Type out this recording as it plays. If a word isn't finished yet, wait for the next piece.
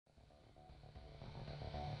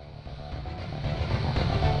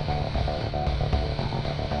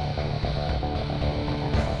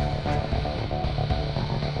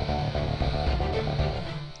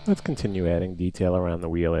Let's continue adding detail around the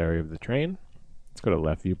wheel area of the train. Let's go to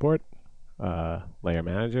left viewport, layer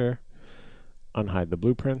manager, unhide the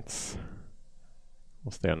blueprints.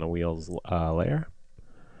 We'll stay on the wheels layer.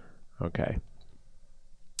 Okay.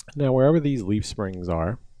 Now wherever these leaf springs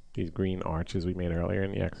are, these green arches we made earlier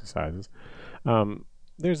in the exercises,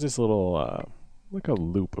 there's this little, like a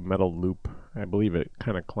loop, a metal loop. I believe it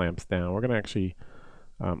kind of clamps down. We're going to actually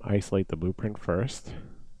isolate the blueprint first.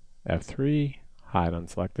 F3, hide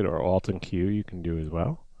unselected, or Alt and Q you can do as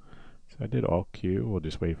well. So I did Alt Q. We'll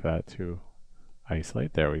just wait for that to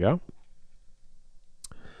isolate. There we go.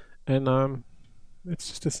 And it's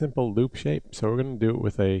just a simple loop shape. So we're going to do it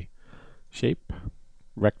with a shape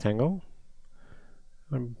rectangle.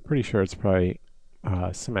 I'm pretty sure it's probably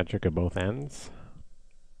symmetric at both ends.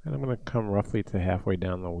 And I'm going to come roughly to halfway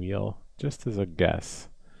down the wheel, just as a guess.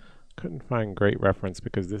 Couldn't find great reference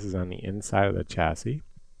because this is on the inside of the chassis.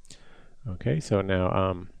 Okay, so now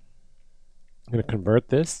I'm going to convert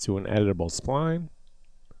this to an editable spline.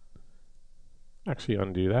 Actually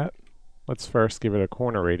undo that. Let's first give it a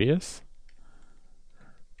corner radius.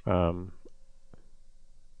 F3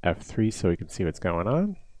 so we can see what's going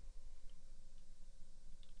on.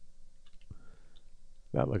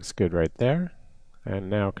 That looks good right there.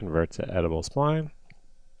 And now convert to editable spline.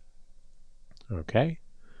 Okay.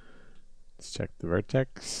 Let's check the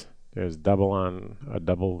vertex. There's a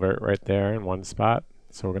double vert right there in one spot.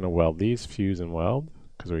 So we're going to weld these, fuse and weld.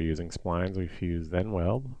 Because we're using splines, we fuse then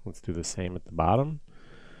weld. Let's do the same at the bottom.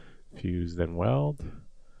 Fuse then weld.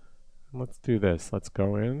 And let's do this. Let's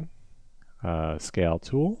go in, scale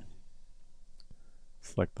tool.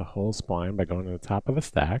 Select the whole spline by going to the top of the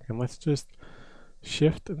stack. And let's just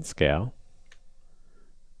shift and scale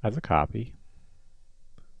as a copy.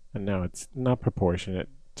 And now it's not proportionate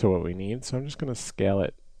to what we need, so I'm just going to scale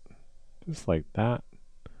it just like that.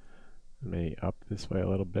 Maybe up this way a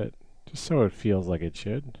little bit, just so it feels like it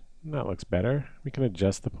should. And that looks better. We can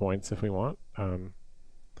adjust the points if we want. I'm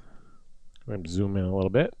going to zoom in a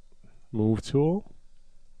little bit. Move tool.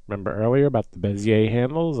 Remember earlier about the Bezier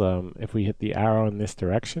handles? If we hit the arrow in this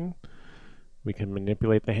direction, we can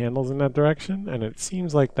manipulate the handles in that direction. And it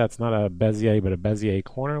seems like that's not a Bezier, but a Bezier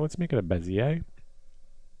corner. Let's make it a Bezier.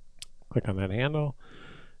 Click on that handle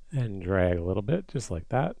and drag a little bit, just like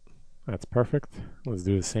that. That's perfect. Let's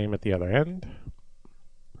do the same at the other end.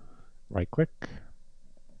 Right click,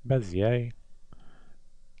 Bezier,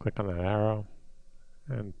 click on that arrow,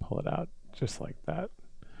 and pull it out, just like that.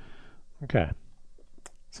 Okay,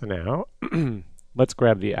 so now let's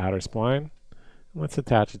grab the outer spline, and let's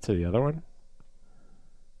attach it to the other one.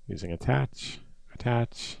 Using attach,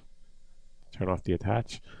 attach, turn off the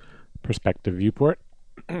attach, perspective viewport.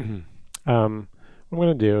 What I'm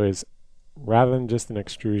going to do is, rather than just an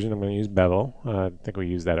extrusion, I'm going to use bevel. I think we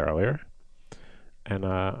used that earlier. And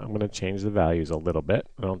I'm going to change the values a little bit.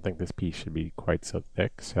 I don't think this piece should be quite so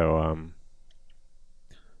thick. So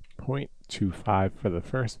 0.25 for the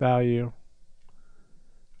first value.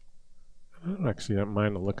 I don't actually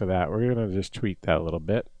mind the look of that. We're going to just tweak that a little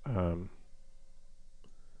bit.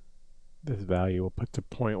 This value we'll put to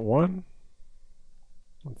 0.1.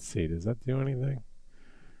 Let's see, does that do anything?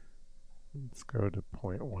 Let's go to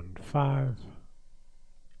 0.15.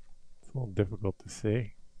 It's a little difficult to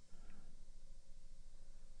see.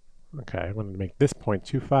 Okay, I'm going to make this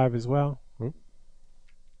 0.25 as well. Oop.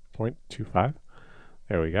 0.25.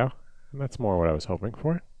 There we go. And that's more what I was hoping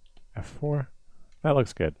for. F4. That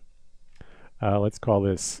looks good. Let's call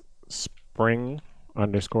this spring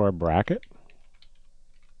underscore bracket.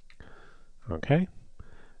 Okay.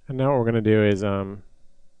 And now what we're going to do is a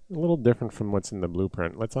little different from what's in the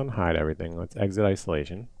blueprint. Let's unhide everything. Let's exit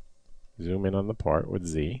isolation. Zoom in on the part with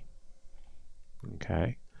Z.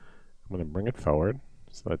 Okay. I'm going to bring it forward.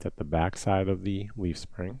 So that's at the back side of the leaf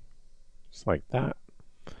spring. Just like that.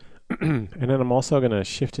 And then I'm also going to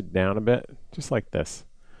shift it down a bit. Just like this.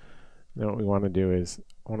 Now what we want to do is,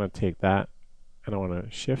 I want to take that and I want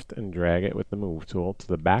to shift and drag it with the move tool to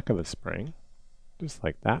the back of the spring. Just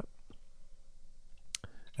like that.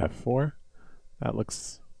 F4. That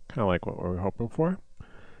looks kind of like what we're hoping for.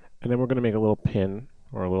 And then we're going to make a little pin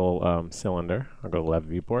or a little cylinder. I'll go to left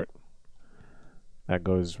viewport. That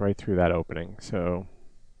goes right through that opening. So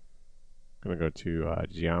I'm going to go to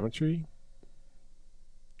geometry,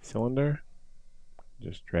 cylinder.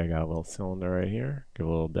 Just drag out a little cylinder right here, give a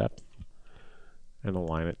little depth, and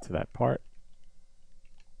align it to that part.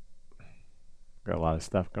 Got a lot of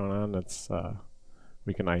stuff going on. That's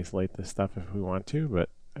we can isolate this stuff if we want to, but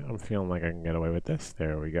I'm feeling like I can get away with this.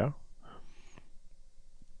 There we go.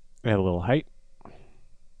 Add a little height.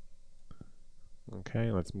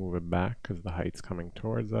 Okay, let's move it back because the height's coming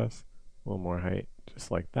towards us. A little more height,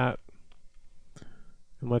 just like that.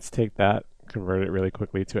 And let's take that, convert it really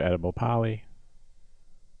quickly to editable poly,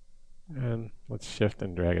 and let's shift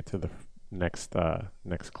and drag it to the next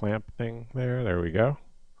clamp thing there. There we go.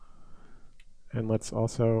 And let's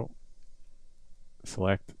also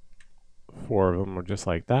select 4 of them, or just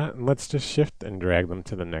like that, and let's just shift and drag them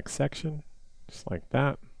to the next section, just like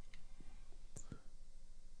that.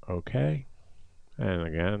 Okay, and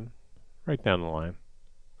again, right down the line.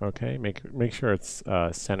 Okay, make sure it's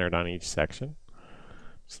centered on each section,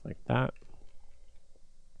 just like that.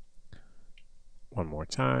 One more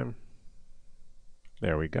time.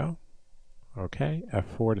 There we go. Okay,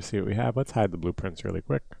 F4 to see what we have. Let's hide the blueprints really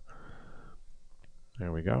quick.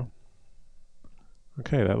 There we go.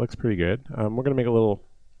 Okay, that looks pretty good. We're going to make a little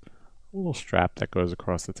strap that goes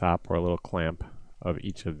across the top, or a little clamp of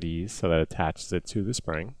each of these, so that attaches it to the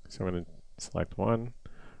spring. So I'm going to select one,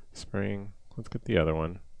 spring. Let's get the other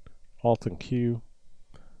one. Alt and Q.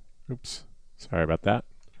 Oops, sorry about that.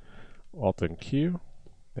 Alt and Q.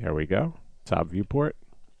 There we go. Top viewport.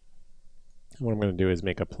 And what I'm going to do is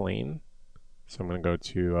make a plane. So I'm going to go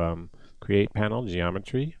to Create Panel,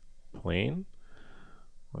 Geometry, Plane.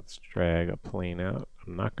 Let's drag a plane out.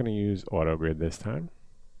 I'm not going to use Auto Grid this time.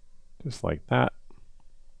 Just like that.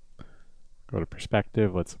 Go to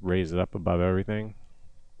Perspective. Let's raise it up above everything.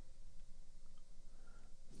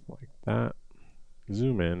 Like that.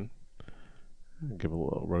 Zoom in. Give it a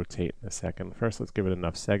little rotate in a second. First, let's give it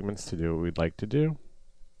enough segments to do what we'd like to do.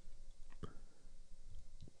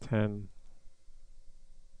 10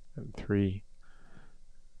 and 3.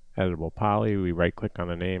 Editable poly. We right click on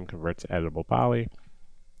the name, convert to editable poly.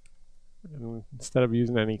 And instead of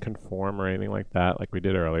using any conform or anything like that, like we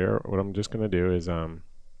did earlier, what I'm just going to do is I'm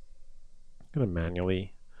going to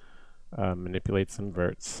manually manipulate some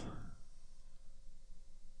verts.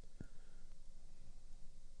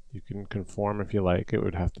 You can conform if you like. It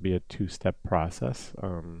would have to be a 2-step process.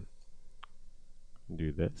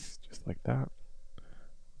 Do this just like that.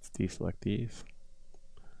 Let's deselect these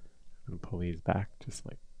and pull these back just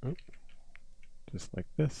like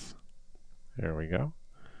this. There we go.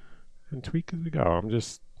 And tweak as we go. I'm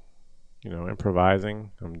just,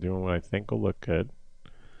 improvising. I'm doing what I think will look good.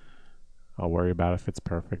 I'll worry about if it's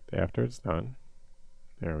perfect after it's done.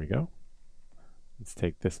 There we go. Let's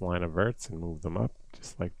take this line of verts and move them up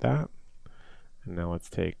just like that. And now let's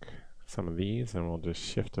take some of these and we'll just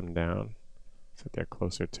shift them down so that they're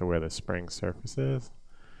closer to where the spring surface is.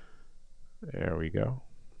 There we go.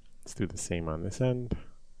 Let's do the same on this end.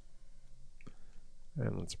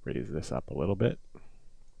 And let's raise this up a little bit.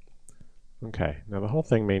 Okay, now the whole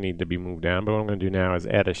thing may need to be moved down, but what I'm going to do now is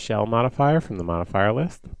add a shell modifier from the modifier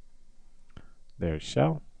list. There's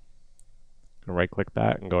shell. Right click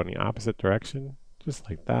that and go in the opposite direction, just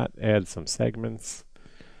like that. Add some segments,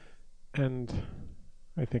 and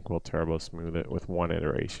I think we'll turbo smooth it with one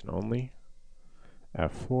iteration only.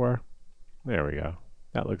 F4. There we go.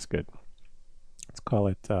 That looks good. Let's call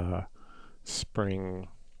it Spring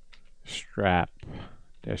Strap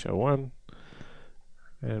 -01.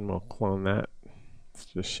 And we'll clone that. Let's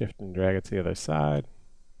just shift and drag it to the other side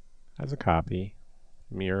as a copy.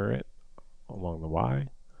 Mirror it along the Y.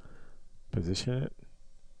 Position it.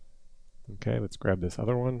 Okay, let's grab this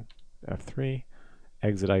other one. F3.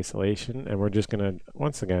 Exit isolation. And we're just going to,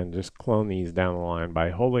 once again, just clone these down the line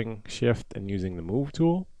by holding Shift and using the Move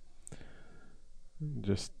tool.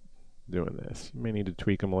 Just doing this. You may need to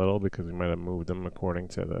tweak them a little because we might have moved them according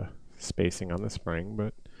to the spacing on the spring,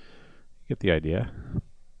 but you get the idea.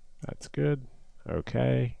 That's good.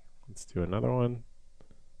 Okay, let's do another one.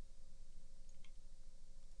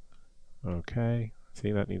 Okay,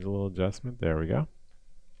 see, that needs a little adjustment. There we go.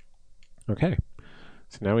 Okay,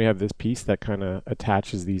 so now we have this piece that kind of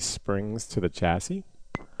attaches these springs to the chassis.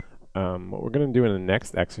 What we're going to do in the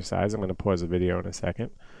next exercise, I'm going to pause the video in a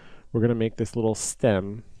second. We're going to make this little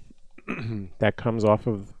stem that comes off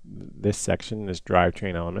of this section, this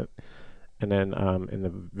drivetrain element. And then in the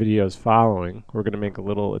videos following, we're going to make a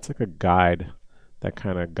little, it's like a guide that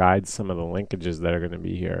kind of guides some of the linkages that are going to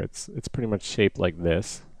be here. It's pretty much shaped like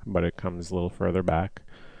this, but it comes a little further back.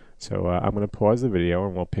 So I'm going to pause the video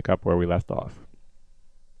and we'll pick up where we left off.